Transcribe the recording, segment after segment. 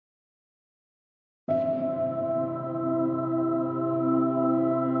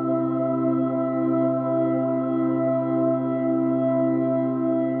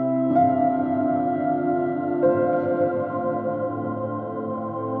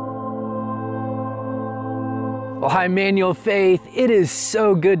Well, hi, Emmanuel Faith. It is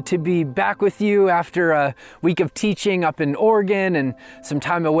so good to be back with you after a week of teaching up in Oregon and some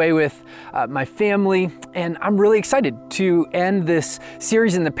time away with my family. And I'm really excited to end this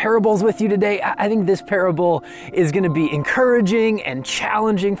series in the parables with you today. I think this parable is going to be encouraging and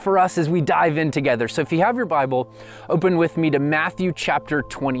challenging for us as we dive in together. So if you have your Bible, open with me to Matthew chapter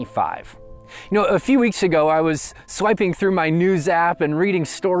 25. You know, a few weeks ago, I was swiping through my news app and reading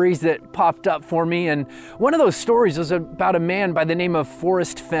stories that popped up for me. And one of those stories was about a man by the name of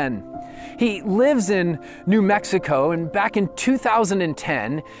Forrest Fenn. He lives in New Mexico, and back in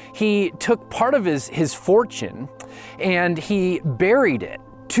 2010, he took part of his fortune and he buried it.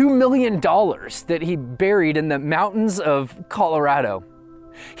 $2 million that he buried in the mountains of Colorado.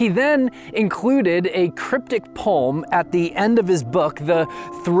 He then included a cryptic poem at the end of his book, The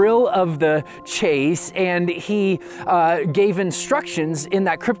Thrill of the Chase, and he gave instructions in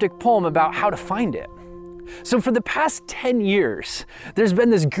that cryptic poem about how to find it. So for the past 10 years, there's been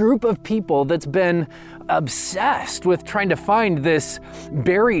this group of people that's been obsessed with trying to find this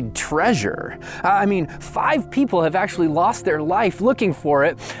buried treasure. 5 people have actually lost their life looking for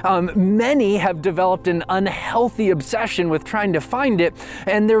it. Many have developed an unhealthy obsession with trying to find it.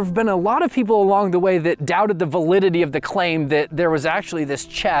 And there have been a lot of people along the way that doubted the validity of the claim that there was actually this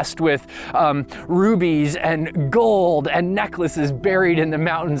chest with rubies and gold and necklaces buried in the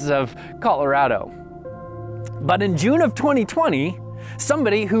mountains of Colorado. But in June of 2020,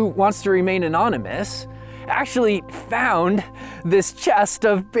 somebody who wants to remain anonymous actually found this chest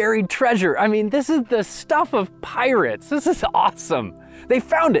of buried treasure. This is the stuff of pirates. This is awesome. They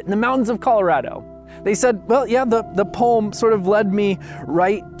found it in the mountains of Colorado. They said, well, yeah, the poem sort of led me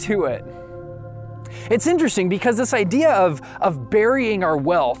right to it. It's interesting because this idea of burying our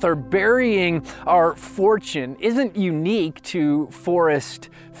wealth or burying our fortune isn't unique to Forrest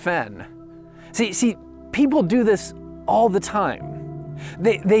Fenn. See, people do this all the time.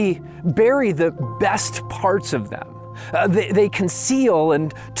 They bury the best parts of them. They conceal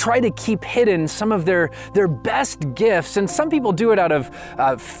and try to keep hidden some of their best gifts. And some people do it out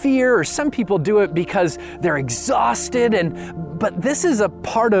of fear, or some people do it because they're exhausted. But this is a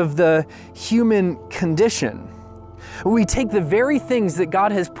part of the human condition. We take the very things that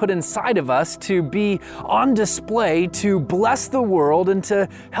God has put inside of us to be on display, to bless the world and to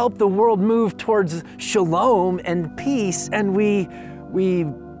help the world move towards shalom and peace, and we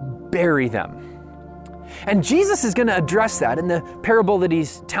bury them. And Jesus is going to address that in the parable that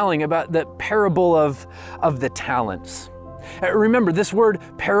he's telling about, the parable of the talents. Remember, this word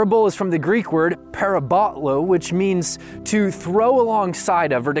parable is from the Greek word parabolo, which means to throw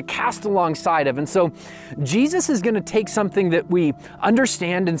alongside of or to cast alongside of. And so Jesus is going to take something that we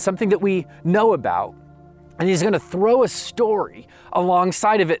understand and something that we know about, and he's going to throw a story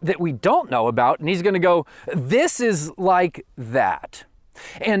alongside of it that we don't know about, and he's going to go, this is like that.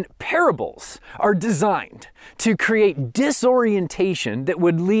 And parables are designed to create disorientation that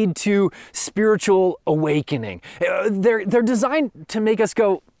would lead to spiritual awakening. They're designed to make us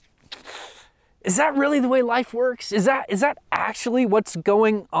go, is that really the way life works? Is that actually what's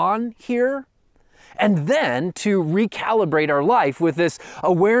going on here? And then to recalibrate our life with this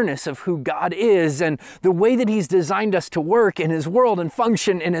awareness of who God is and the way that he's designed us to work in his world and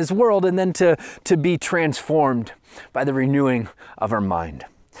function in his world, and then to be transformed by the renewing of our mind.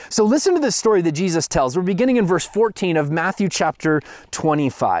 So listen to this story that Jesus tells. We're beginning in verse 14 of Matthew chapter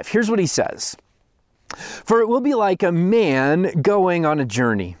 25. Here's what he says. For it will be like a man going on a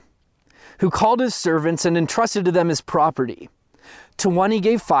journey, who called his servants and entrusted to them his property. To one he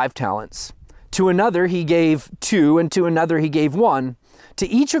gave 5 talents. To another he gave 2, and to another he gave 1, to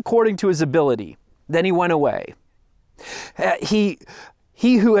each according to his ability. Then he went away. He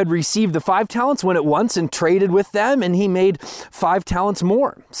who had received the 5 talents went at once and traded with them, and he made 5 talents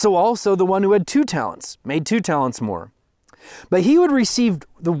more. So also the one who had 2 talents made 2 talents more. But he who had received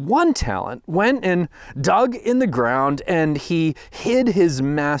the 1 talent went and dug in the ground, and he hid his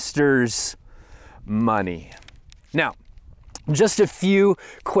master's money. Now, just a few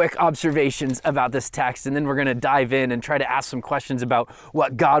quick observations about this text, and then we're going to dive in and try to ask some questions about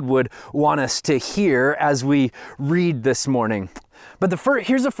what God would want us to hear as we read this morning. But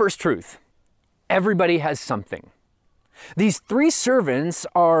here's the first truth. Everybody has something. These 3 servants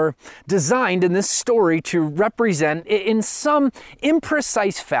are designed in this story to represent, in some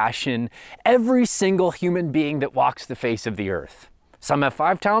imprecise fashion, every single human being that walks the face of the earth. Some have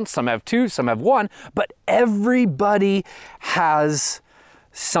 5 talents, some have 2, some have 1, but everybody has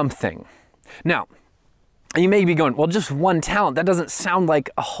something. Now, you may be going, well, just 1 talent, that doesn't sound like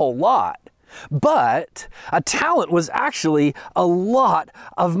a whole lot. But a talent was actually a lot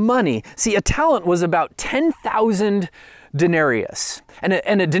of money. See, a talent was about 10,000 denarius. And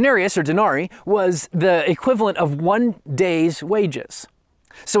a denarius or denarii was the equivalent of 1 day's wages.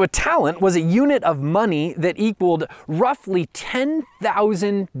 So a talent was a unit of money that equaled roughly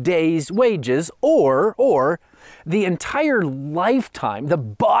 10,000 days' wages, or the entire lifetime, the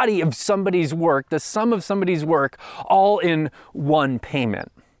body of somebody's work, the sum of somebody's work, all in one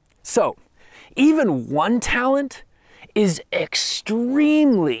payment. So even 1 talent is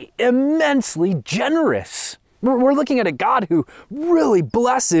extremely, immensely generous. We're looking at a God who really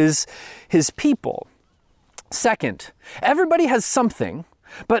blesses his people. Second, everybody has something,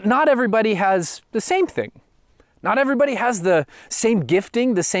 but not everybody has the same thing. Not everybody has the same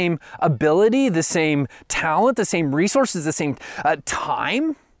gifting, the same ability, the same talent, the same resources, the same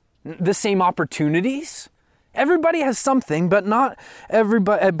time, the same opportunities. Everybody has something, but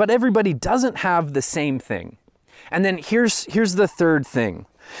everybody doesn't have the same thing. And then here's the third thing.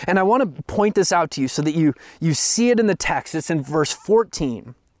 And I want to point this out to you so that you see it in the text. It's in verse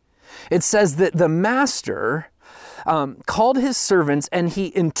 14. It says that the master called his servants and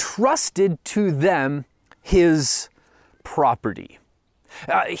he entrusted to them his property.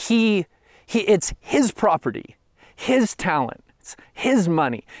 It's his property, his talent, his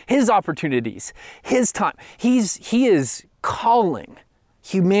money, his opportunities, his time. He is calling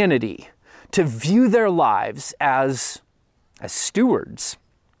humanity to view their lives as stewards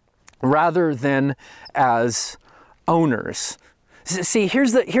rather than as owners. See,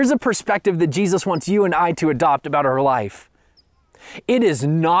 here's a perspective that Jesus wants you and I to adopt about our life. It is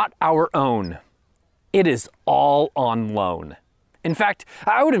not our own. It is all on loan. In fact,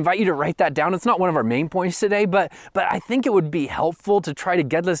 I would invite you to write that down. It's not one of our main points today, but I think it would be helpful to try to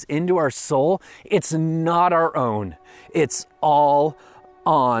get this into our soul. It's not our own. It's all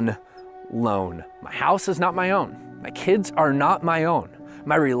on loan. My house is not my own. My kids are not my own.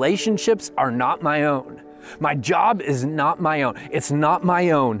 My relationships are not my own. My job is not my own. It's not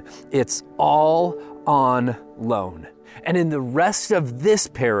my own. It's all on loan. And in the rest of this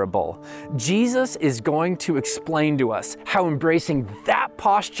parable, Jesus is going to explain to us how embracing that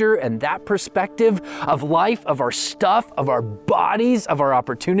posture and that perspective of life, of our stuff, of our bodies, of our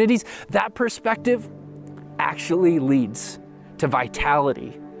opportunities, that perspective actually leads to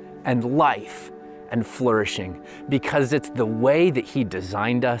vitality and life and flourishing, because it's the way that he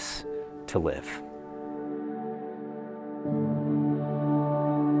designed us to live.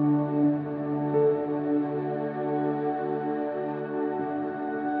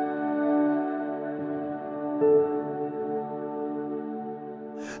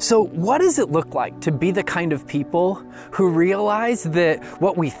 So what does it look like to be the kind of people who realize that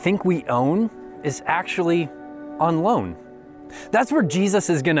what we think we own is actually on loan? That's where Jesus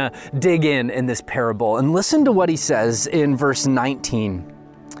is going to dig in this parable. And listen to what he says in verse 19.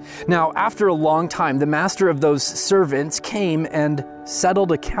 Now, after a long time, the master of those servants came and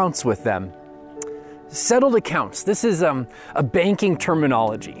settled accounts with them. Settled accounts. This is a banking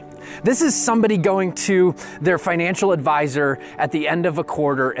terminology. This is somebody going to their financial advisor at the end of a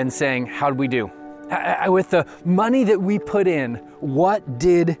quarter and saying, how'd we do? With the money that we put in, what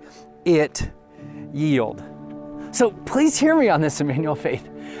did it yield? So please hear me on this, Emmanuel Faith.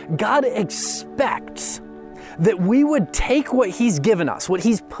 God expects that we would take what he's given us, what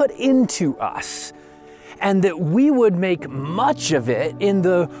he's put into us, and that we would make much of it in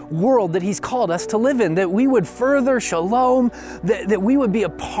the world that he's called us to live in, that we would further shalom, that we would be a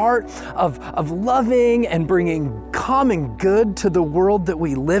part of loving and bringing common good to the world that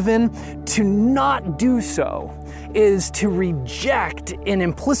we live in. To not do so is to reject an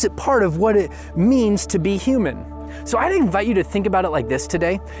implicit part of what it means to be human. So I'd invite you to think about it like this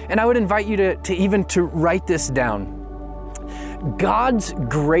today, and I would invite you to write this down. God's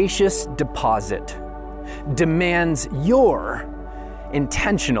gracious deposit demands your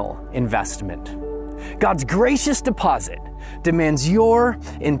intentional investment. God's gracious deposit demands your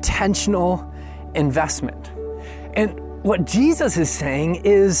intentional investment. And what Jesus is saying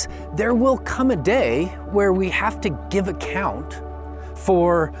is there will come a day where we have to give account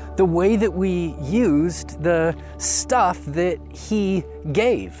for the way that we used the stuff that he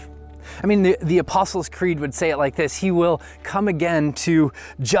gave. I mean, the Apostles' Creed would say it like this: he will come again to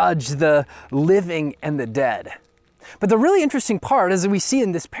judge the living and the dead. But the really interesting part, as we see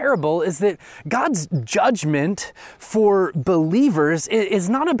in this parable, is that God's judgment for believers is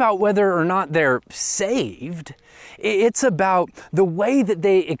not about whether or not they're saved. It's about the way that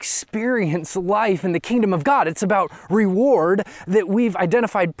they experience life in the kingdom of God. It's about reward that we've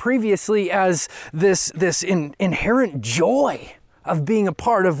identified previously as this inherent joy of being a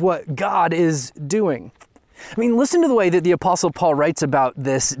part of what God is doing. I mean, listen to the way that the Apostle Paul writes about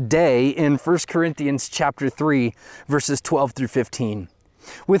this day in 1 Corinthians chapter 3, verses 12 through 15.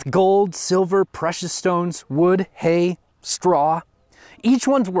 With gold, silver, precious stones, wood, hay, straw, each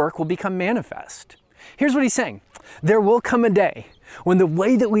one's work will become manifest. Here's what he's saying. There will come a day when the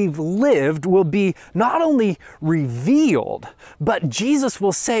way that we've lived will be not only revealed, but Jesus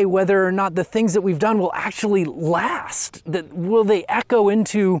will say whether or not the things that we've done will actually last, that will they echo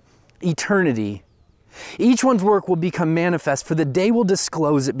into eternity. Each one's work will become manifest, for the day will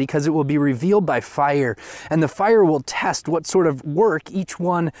disclose it, because it will be revealed by fire, and the fire will test what sort of work each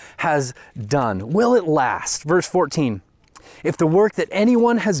one has done. Will it last? Verse 14. If the work that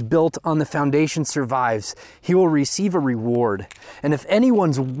anyone has built on the foundation survives, he will receive a reward. And if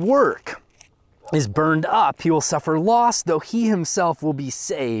anyone's work is burned up, he will suffer loss, though he himself will be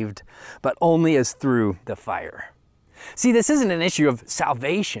saved, but only as through the fire. See, this isn't an issue of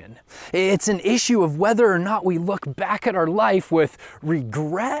salvation. It's an issue of whether or not we look back at our life with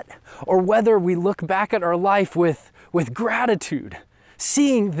regret, or whether we look back at our life with gratitude,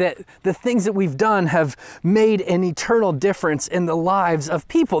 seeing that the things that we've done have made an eternal difference in the lives of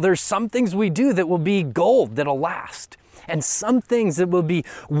people. There's some things we do that will be gold that'll last, and some things that will be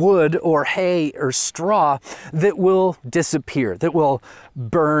wood or hay or straw that will disappear, that will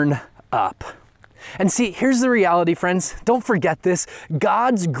burn up. And see, here's the reality, friends. Don't forget this.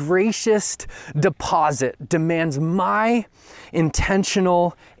 God's gracious deposit demands my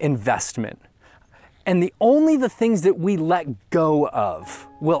intentional investment. And only the things that we let go of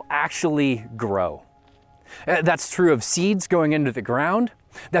will actually grow. That's true of seeds going into the ground.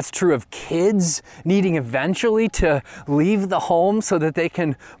 That's true of kids needing eventually to leave the home so that they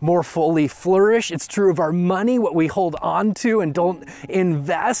can more fully flourish. It's true of our money, what we hold on to and don't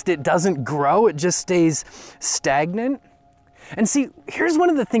invest. It doesn't grow, it just stays stagnant. And see, here's one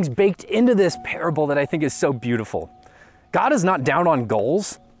of the things baked into this parable that I think is so beautiful. God is not down on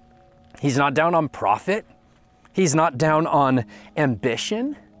goals. He's not down on profit. He's not down on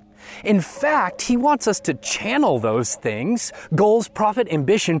ambition. In fact, he wants us to channel those things, goals, profit,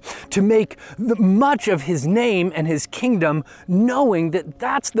 ambition, to make much of his name and his kingdom, knowing that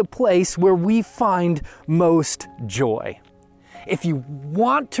that's the place where we find most joy. If you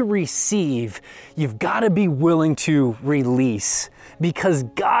want to receive, you've got to be willing to release, because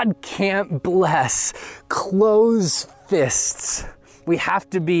God can't bless closed fists. We have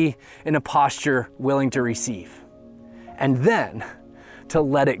to be in a posture willing to receive, and then to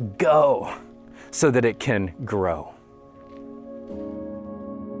let it go so that it can grow.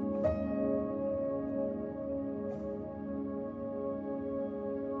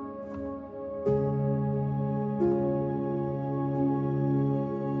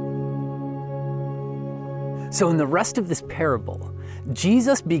 So in the rest of this parable,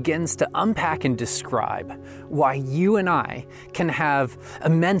 Jesus begins to unpack and describe why you and I can have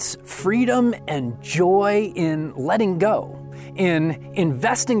immense freedom and joy in letting go, in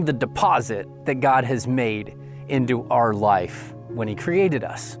investing the deposit that God has made into our life when he created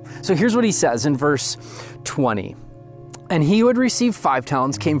us. So here's what he says in verse 20. And he who had received 5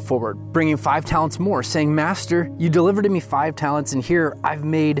 talents came forward, bringing 5 talents more, saying, Master, you delivered to me 5 talents, and here I've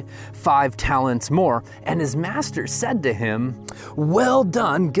made 5 talents more. And his master said to him, Well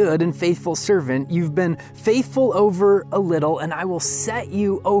done, good and faithful servant. You've been faithful over a little, and I will set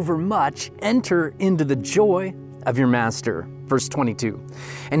you over much. Enter into the joy of your master. Verse 22.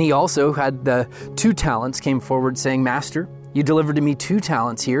 And he also had the 2 talents, came forward, saying, Master, you delivered to me 2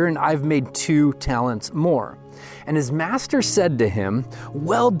 talents here, and I've made 2 talents more. And his master said to him,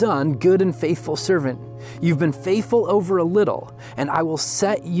 Well done, good and faithful servant. You've been faithful over a little, and I will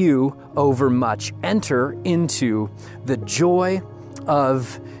set you over much. Enter into the joy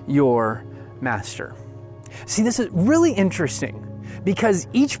of your master. See, this is really interesting, because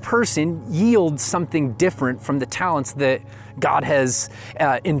each person yields something different from the talents that God has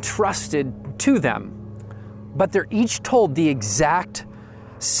entrusted to them. But they're each told the exact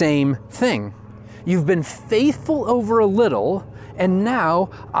same thing. You've been faithful over a little, and now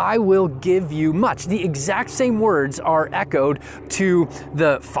I will give you much. The exact same words are echoed to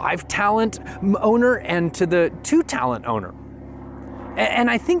the 5-talent owner and to the 2-talent owner. And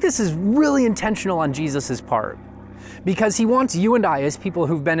I think this is really intentional on Jesus' part, because he wants you and I, as people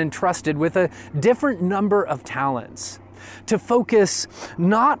who've been entrusted with a different number of talents, to focus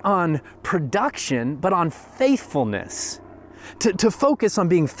not on production, but on faithfulness, to focus on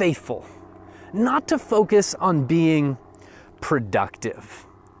being faithful, not to focus on being productive.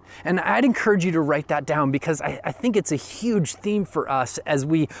 And I'd encourage you to write that down because I think it's a huge theme for us as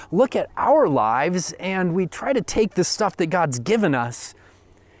we look at our lives and we try to take the stuff that God's given us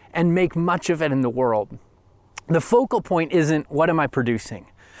and make much of it in the world. The focal point isn't what am I producing?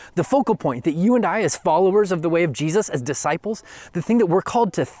 The focal point that you and I as followers of the way of Jesus, as disciples, the thing that we're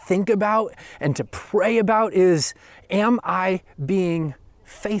called to think about and to pray about is, am I being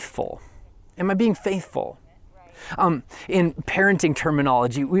faithful? Am I being faithful? In parenting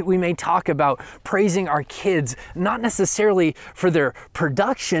terminology, we may talk about praising our kids, not necessarily for their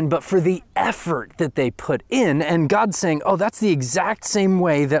production, but for the effort that they put in. And God's saying, oh, that's the exact same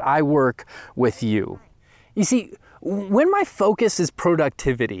way that I work with you. You see, when my focus is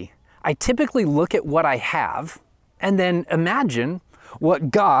productivity, I typically look at what I have and then imagine what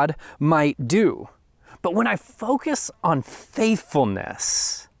God might do. But when I focus on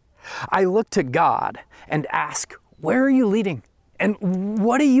faithfulness, I look to God and ask, where are you leading? And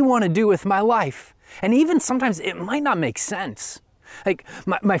what do you want to do with my life? And even sometimes it might not make sense. Like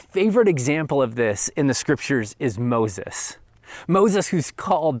my favorite example of this in the scriptures is Moses. Moses, who's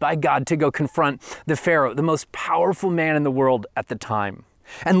called by God to go confront the Pharaoh, the most powerful man in the world at the time.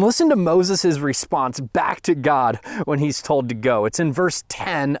 And listen to Moses' response back to God when he's told to go. It's in verse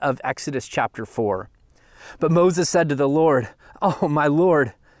 10 of Exodus chapter 4. But Moses said to the Lord, oh, my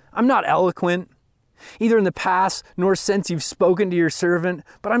Lord, I'm not eloquent, either in the past nor since you've spoken to your servant,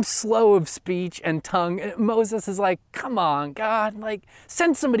 but I'm slow of speech and tongue. And Moses is like, come on, God,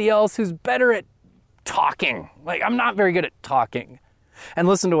 send somebody else who's better at talking. I'm not very good at talking. And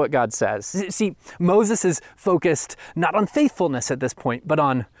listen to what God says. See, Moses is focused not on faithfulness at this point, but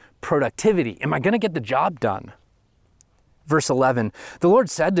on productivity. Am I going to get the job done? Verse 11, the Lord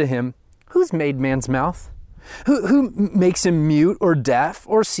said to him, who's made man's mouth? Who makes him mute or deaf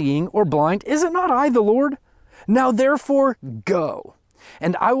or seeing or blind? Is it not I, the Lord? Now therefore go,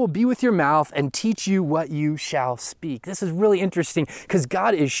 and I will be with your mouth and teach you what you shall speak. This is really interesting because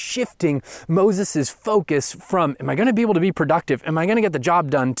God is shifting Moses' focus from, am I going to be able to be productive? Am I going to get the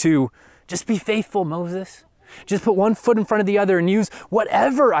job done? To just be faithful, Moses. Just put one foot in front of the other and use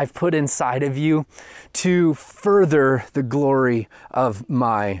whatever I've put inside of you to further the glory of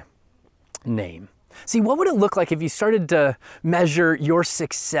my name. See, what would it look like if you started to measure your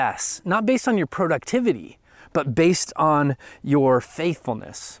success, not based on your productivity, but based on your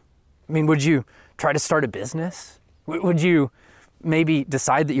faithfulness? I mean, would you try to start a business? Would you maybe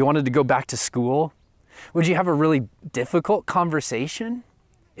decide that you wanted to go back to school? Would you have a really difficult conversation?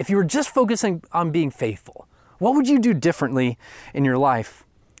 If you were just focusing on being faithful, what would you do differently in your life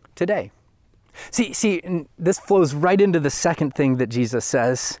today? See, and this flows right into the second thing that Jesus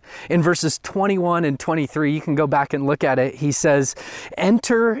says. In verses 21 and 23, you can go back and look at it. He says,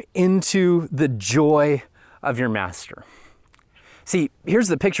 enter into the joy of your master. See, here's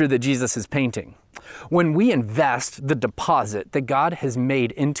the picture that Jesus is painting. When we invest the deposit that God has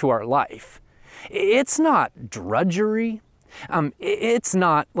made into our life, it's not drudgery. It's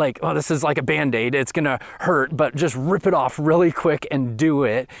not like, oh, this is like a Band-Aid. It's going to hurt, but just rip it off really quick and do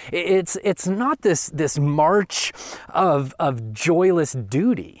it. It's not this march of joyless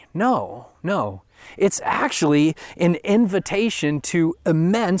duty. No. It's actually an invitation to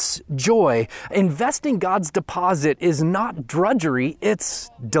immense joy. Investing God's deposit is not drudgery,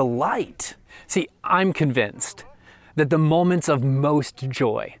 it's delight. See, I'm convinced that the moments of most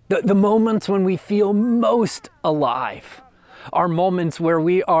joy, the moments when we feel most alive, are moments where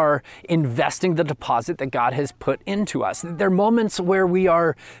we are investing the deposit that God has put into us. They're moments where we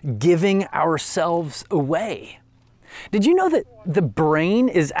are giving ourselves away. Did you know that the brain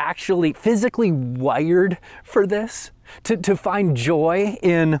is actually physically wired for this? To find joy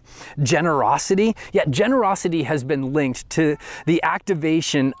in generosity? Yet generosity has been linked to the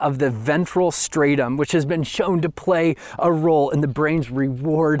activation of the ventral stratum, which has been shown to play a role in the brain's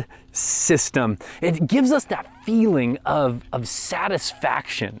reward system. It gives us that feeling of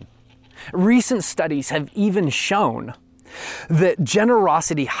satisfaction. Recent studies have even shown that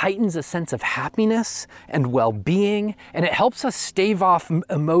generosity heightens a sense of happiness and well-being, and it helps us stave off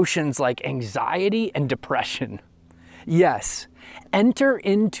emotions like anxiety and depression. Yes, enter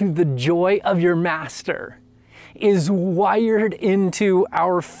into the joy of your master is wired into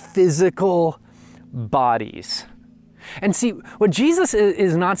our physical bodies. And see, what Jesus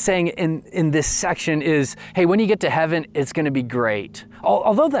is not saying in this section is, hey, when you get to heaven, it's going to be great.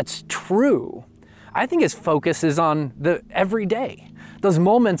 Although that's true, I think his focus is on the everyday. Those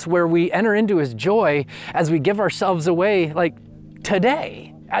moments where we enter into his joy as we give ourselves away, like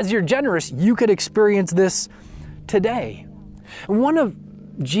today. As you're generous, you could experience this today. One of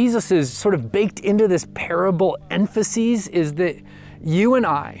Jesus's sort of baked into this parable emphases is that you and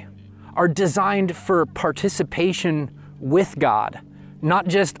I are designed for participation with God, not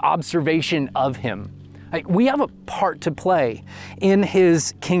just observation of Him. Like, we have a part to play in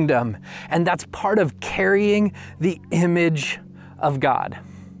His kingdom, and that's part of carrying the image of God.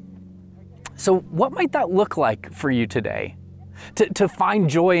 So what might that look like for you today? To find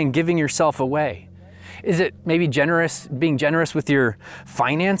joy in giving yourself away? Is it maybe being generous with your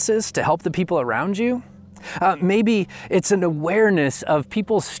finances to help the people around you? Maybe it's an awareness of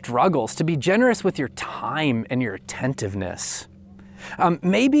people's struggles, to be generous with your time and your attentiveness.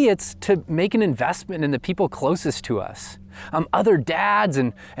 Maybe it's to make an investment in the people closest to us. Other dads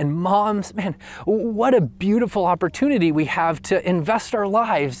and moms. Man, what a beautiful opportunity we have to invest our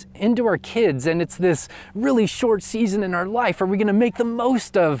lives into our kids. And it's this really short season in our life. Are we going to make the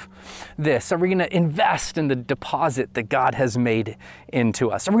most of this? Are we going to invest in the deposit that God has made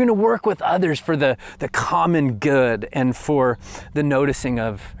into us? Are we going to work with others for the common good and for the noticing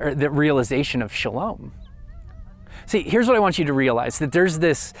of, or the realization of shalom? See, here's what I want you to realize, that there's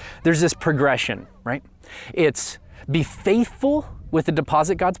this progression, right? It's be faithful with the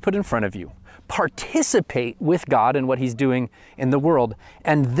deposit God's put in front of you, participate with God in what He's doing in the world,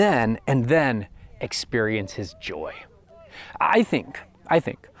 and then experience His joy. I think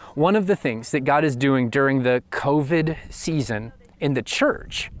one of the things that God is doing during the COVID season in the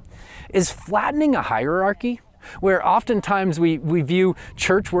church is flattening a hierarchy, where oftentimes we view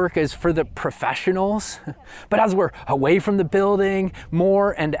church work as for the professionals, but as we're away from the building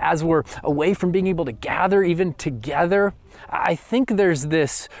more, and as we're away from being able to gather even together, I think there's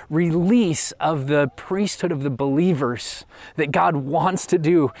this release of the priesthood of the believers that God wants to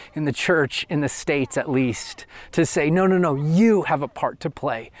do in the church, in the States at least, to say, no, you have a part to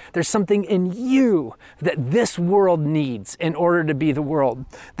play. There's something in you that this world needs in order to be the world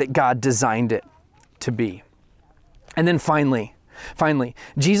that God designed it to be. And then finally,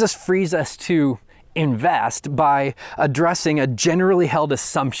 Jesus frees us to invest by addressing a generally held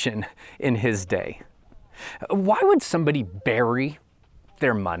assumption in His day. Why would somebody bury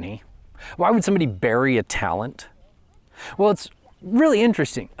their money? Why would somebody bury a talent? Well, it's really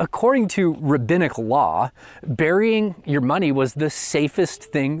interesting. According to rabbinic law, burying your money was the safest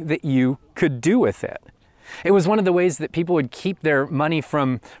thing that you could do with it. It was one of the ways that people would keep their money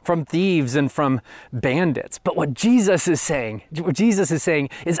from thieves and from bandits. But what Jesus is saying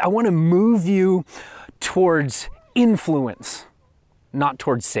is, I want to move you towards influence, not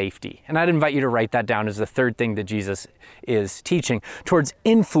towards safety. And I'd invite you to write that down as the third thing that Jesus is teaching, towards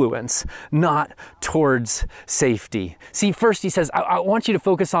influence, not towards safety. See, first He says, I want you to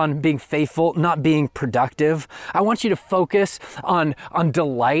focus on being faithful, not being productive. I want you to focus on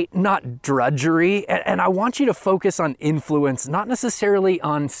delight, not drudgery. And I want you to focus on influence, not necessarily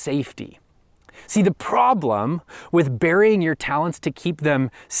on safety. See, the problem with burying your talents to keep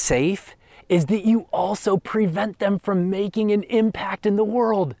them safe is that you also prevent them from making an impact in the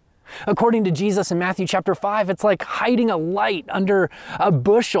world. According to Jesus in Matthew chapter 5, it's like hiding a light under a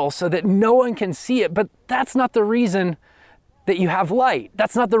bushel so that no one can see it. But that's not the reason that you have light.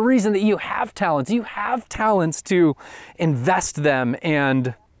 That's not the reason that you have talents. You have talents to invest them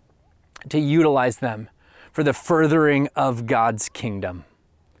and to utilize them for the furthering of God's kingdom.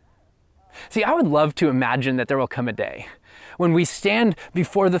 See, I would love to imagine that there will come a day when we stand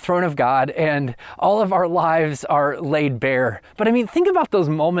before the throne of God and all of our lives are laid bare. But I mean, think about those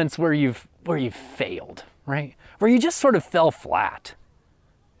moments where you've failed, right? Where you just sort of fell flat.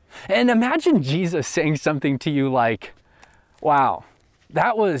 And imagine Jesus saying something to you like, wow,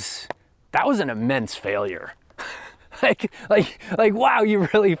 that was an immense failure. like, wow, you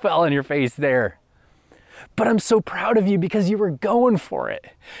really fell on your face there. But I'm so proud of you because you were going for it.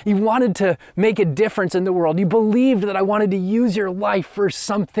 You wanted to make a difference in the world. You believed that I wanted to use your life for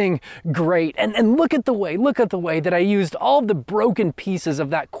something great. And look at the way that I used all the broken pieces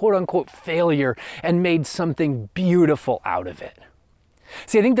of that quote unquote failure and made something beautiful out of it.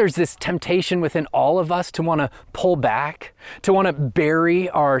 See, I think there's this temptation within all of us to want to pull back, to want to bury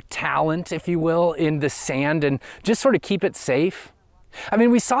our talent, if you will, in the sand and just sort of keep it safe. I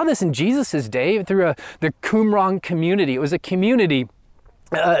mean, we saw this in Jesus' day through the Qumran community. It was a community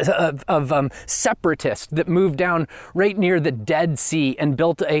of separatists that moved down right near the Dead Sea and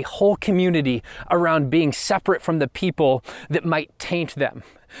built a whole community around being separate from the people that might taint them,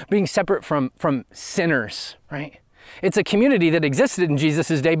 being separate from sinners, right? It's a community that existed in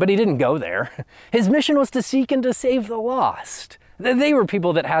Jesus' day, but He didn't go there. His mission was to seek and to save the lost. They were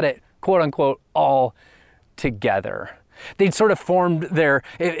people that had it, quote unquote, all together. They'd sort of formed their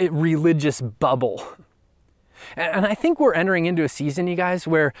religious bubble. And I think we're entering into a season, you guys,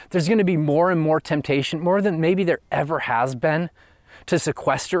 where there's going to be more and more temptation, more than maybe there ever has been, to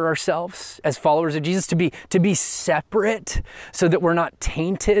sequester ourselves as followers of Jesus, to be separate so that we're not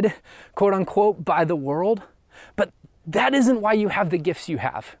tainted, quote unquote, by the world. But that isn't why you have the gifts you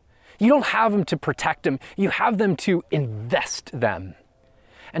have. You don't have them to protect them. You have them to invest them.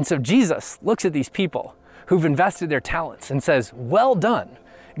 And so Jesus looks at these people who've invested their talents and says, well done,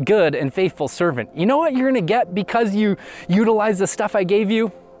 good and faithful servant. You know what you're going to get because you utilize the stuff I gave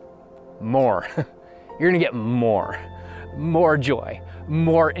you? More. You're going to get more joy,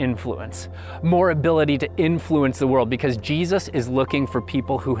 more influence, more ability to influence the world, because Jesus is looking for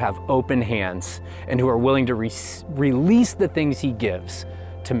people who have open hands and who are willing to release the things he gives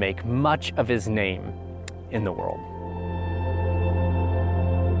to make much of his name in the world.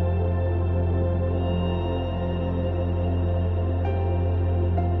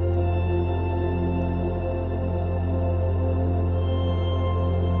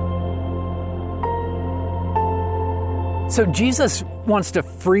 So Jesus wants to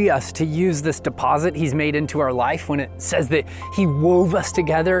free us to use this deposit he's made into our life when it says that he wove us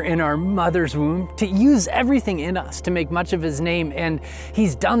together in our mother's womb, to use everything in us to make much of his name. And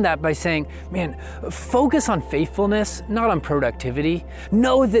he's done that by saying, man, focus on faithfulness, not on productivity.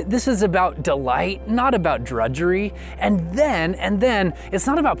 Know that this is about delight, not about drudgery. And then it's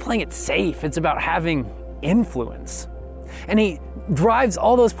not about playing it safe. It's about having influence. And he drives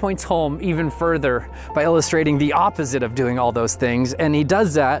all those points home even further by illustrating the opposite of doing all those things. And he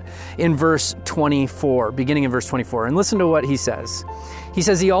does that in verse 24, beginning in verse 24. And listen to what he says. He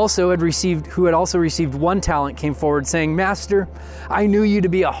says, who had also received 1 talent came forward saying, Master, I knew you to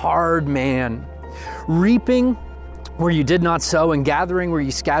be a hard man, reaping where you did not sow and gathering where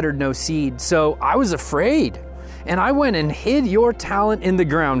you scattered no seed. So I was afraid and I went and hid your talent in the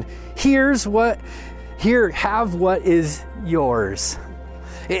ground. Have what is yours.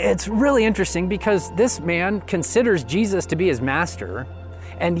 It's really interesting because this man considers Jesus to be his master,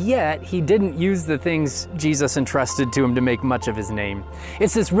 and yet he didn't use the things Jesus entrusted to him to make much of his name.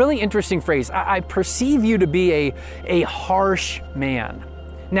 It's this really interesting phrase. I perceive you to be a harsh man.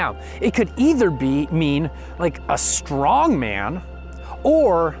 Now, it could either mean like a strong man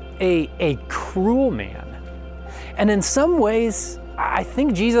or a cruel man. And in some ways, I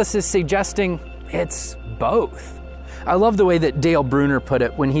think Jesus is suggesting it's both. I love the way that Dale Bruner put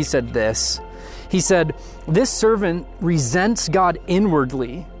it when he said this. He said, this servant resents God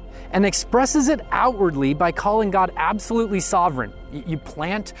inwardly and expresses it outwardly by calling God absolutely sovereign. You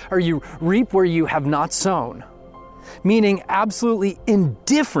plant or you reap where you have not sown, meaning absolutely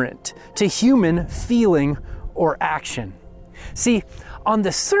indifferent to human feeling or action. See, on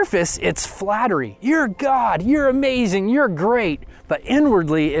the surface, it's flattery. You're God, you're amazing, you're great. But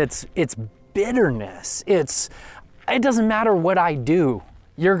inwardly, it's bitterness. It doesn't matter what I do.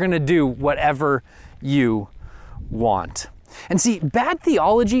 You're going to do whatever you want. And see, bad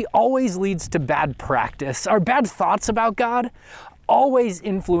theology always leads to bad practice. Our bad thoughts about God always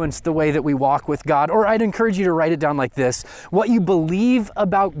influence the way that we walk with God. Or I'd encourage you to write it down like this. What you believe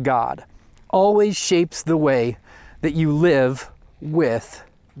about God always shapes the way that you live with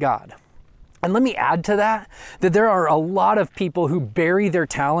God. And let me add to that there are a lot of people who bury their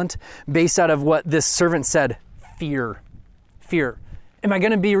talent based out of what this servant said, fear. Am I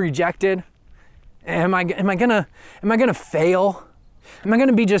going to be rejected? Am I going to fail? Am I going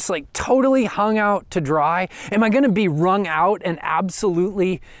to be just like totally hung out to dry? Am I going to be wrung out and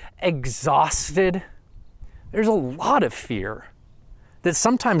absolutely exhausted? There's a lot of fear that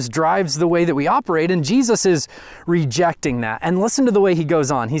sometimes drives the way that we operate, and Jesus is rejecting that. And listen to the way he goes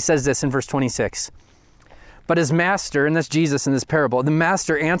on. He says this in verse 26. But his master, and that's Jesus in this parable, the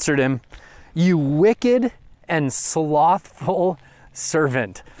master answered him, you wicked and slothful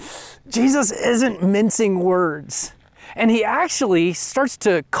servant. Jesus isn't mincing words. And he actually starts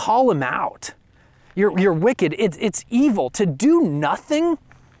to call him out. You're wicked. It's evil to do nothing,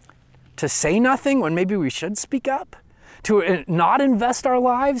 to say nothing when maybe we should speak up, to not invest our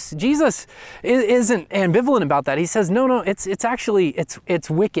lives. Jesus isn't ambivalent about that. He says, no, it's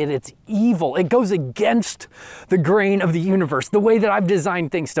wicked, it's evil. It goes against the grain of the universe, the way that I've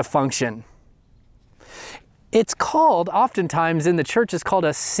designed things to function. It's called, oftentimes in the church, it's called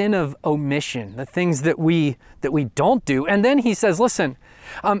a sin of omission, the things that we don't do. And then he says, listen,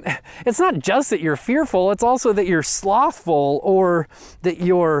 it's not just that you're fearful, it's also that you're slothful or that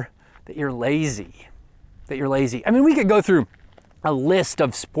you're lazy. I mean, we could go through a list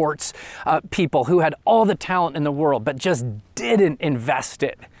of sports people who had all the talent in the world but just didn't invest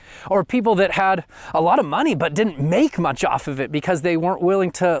it. Or people that had a lot of money but didn't make much off of it because they weren't willing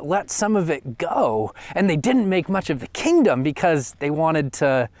to let some of it go. And they didn't make much of the kingdom because they wanted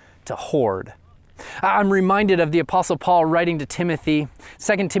to hoard. I'm reminded of the Apostle Paul writing to Timothy,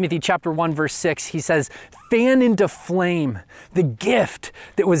 2 Timothy chapter 1, verse 6. He says, "Fan into flame the gift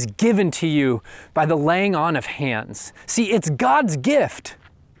that was given to you by the laying on of hands." See, it's God's gift,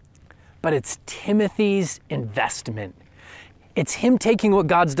 but it's Timothy's investment. It's him taking what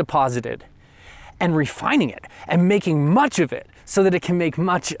God's deposited and refining it and making much of it so that it can make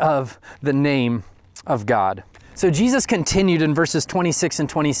much of the name of God. So Jesus continued in verses 26 and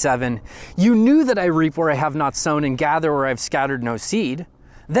 27, "You knew that I reap where I have not sown and gather where I have scattered no seed.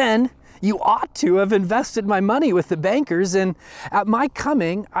 Then you ought to have invested my money with the bankers, and at my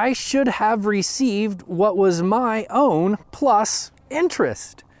coming I should have received what was my own plus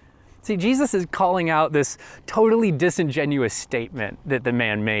interest." See, Jesus is calling out this totally disingenuous statement that the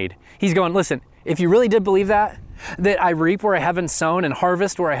man made. He's going, listen, if you really did believe that I reap where I haven't sown and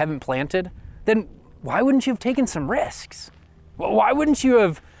harvest where I haven't planted, then why wouldn't you have taken some risks? Well, why wouldn't you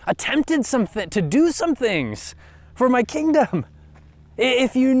have attempted to do some things for my kingdom?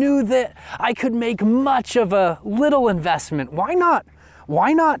 If you knew that I could make much of a little investment, why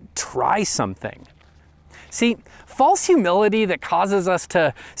not try something? See, false humility that causes us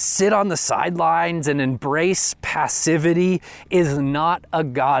to sit on the sidelines and embrace passivity is not a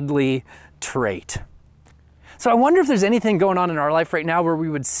godly trait. So I wonder if there's anything going on in our life right now where we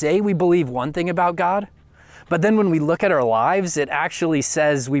would say we believe one thing about God, but then when we look at our lives, it actually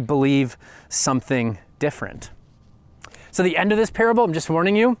says we believe something different. So the end of this parable, I'm just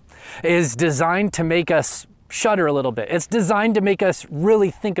warning you, is designed to make us shudder a little bit. It's designed to make us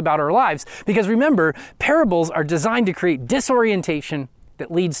really think about our lives. Because remember, parables are designed to create disorientation that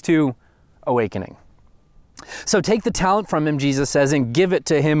leads to awakening. So take the talent from him, Jesus says, and give it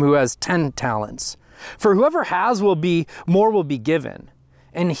to him who has 10 talents. For whoever has more will be given,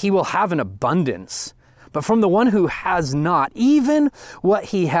 and he will have an abundance. But from the one who has not, even what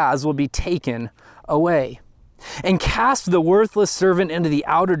he has will be taken away. And cast the worthless servant into the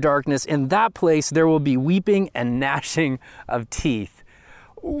outer darkness. In that place there will be weeping and gnashing of teeth.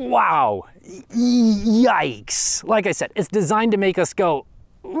 Wow. Yikes. Like I said, it's designed to make us go,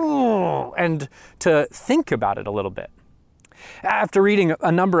 ooh, and to think about it a little bit. After reading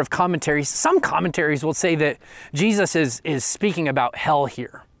a number of commentaries, some commentaries will say that Jesus is speaking about hell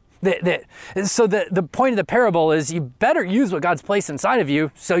here. So the point of the parable is you better use what God's placed inside of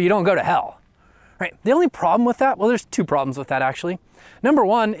you so you don't go to hell. Right? The only problem with that, well, there's two problems with that actually. Number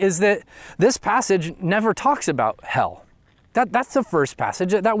one is that this passage never talks about hell. That's the first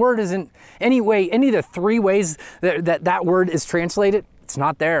passage. That word isn't any of the three ways that word is translated, it's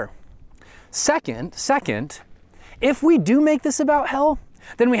not there. Second, if we do make this about hell,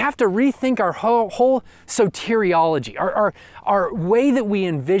 then we have to rethink our whole soteriology, our way that we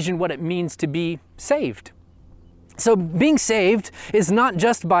envision what it means to be saved. So being saved is not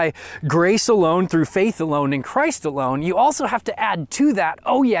just by grace alone, through faith alone, in Christ alone. You also have to add to that,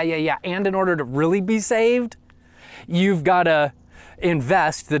 and in order to really be saved, you've got to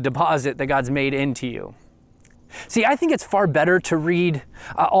invest the deposit that God's made into you. See, I think it's far better to read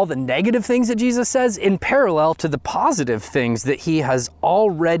all the negative things that Jesus says in parallel to the positive things that he has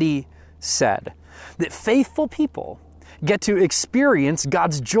already said. That faithful people get to experience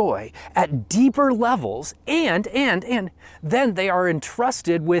God's joy at deeper levels and then they are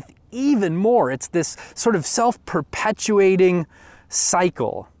entrusted with even more. It's this sort of self-perpetuating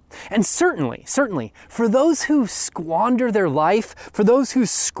cycle. And certainly, for those who squander their life, for those who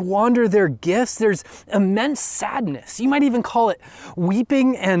squander their gifts, there's immense sadness. You might even call it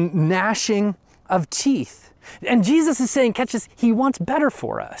weeping and gnashing of teeth. And Jesus is saying, catch this, he wants better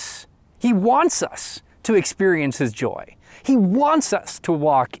for us. He wants us to experience his joy. He wants us to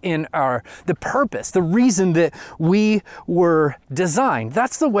walk in the purpose, the reason that we were designed.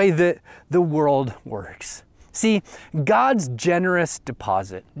 That's the way that the world works. See, God's generous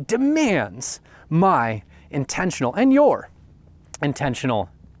deposit demands my intentional and your intentional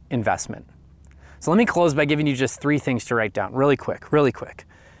investment. So let me close by giving you just 3 things to write down really quick.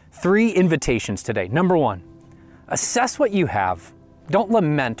 3 invitations today. Number 1, assess what you have. Don't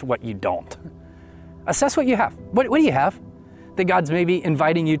lament what you don't. Assess what you have. What do you have that God's maybe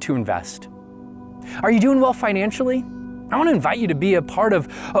inviting you to invest? Are you doing well financially? I want to invite you to be a part of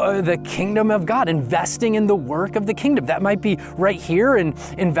the kingdom of God, investing in the work of the kingdom. That might be right here and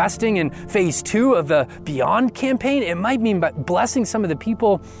investing in phase 2 of the Beyond campaign. It might mean blessing some of the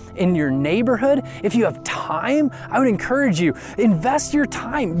people in your neighborhood. If you have time, I would encourage you, invest your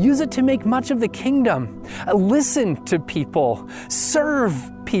time. Use it to make much of the kingdom. Listen to people. Serve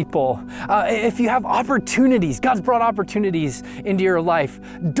people. If you have opportunities, God's brought opportunities into your life.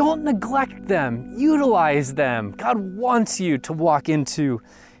 Don't neglect them. Utilize them. God wants you to walk into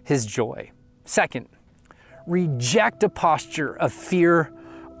his joy. Second, reject a posture of fear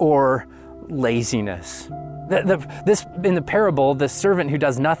or laziness. In the parable, the servant who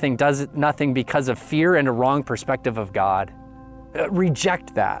does nothing because of fear and a wrong perspective of God.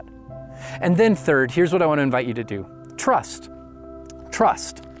 Reject that. And then third, here's what I want to invite you to do. Trust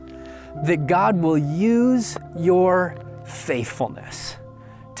that God will use your faithfulness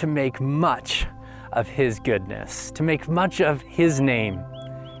to make much of His goodness, to make much of His name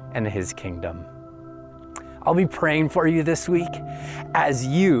and His kingdom. I'll be praying for you this week as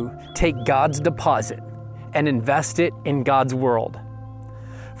you take God's deposit and invest it in God's world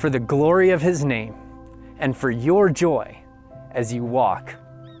for the glory of His name and for your joy as you walk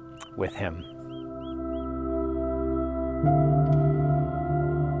with Him.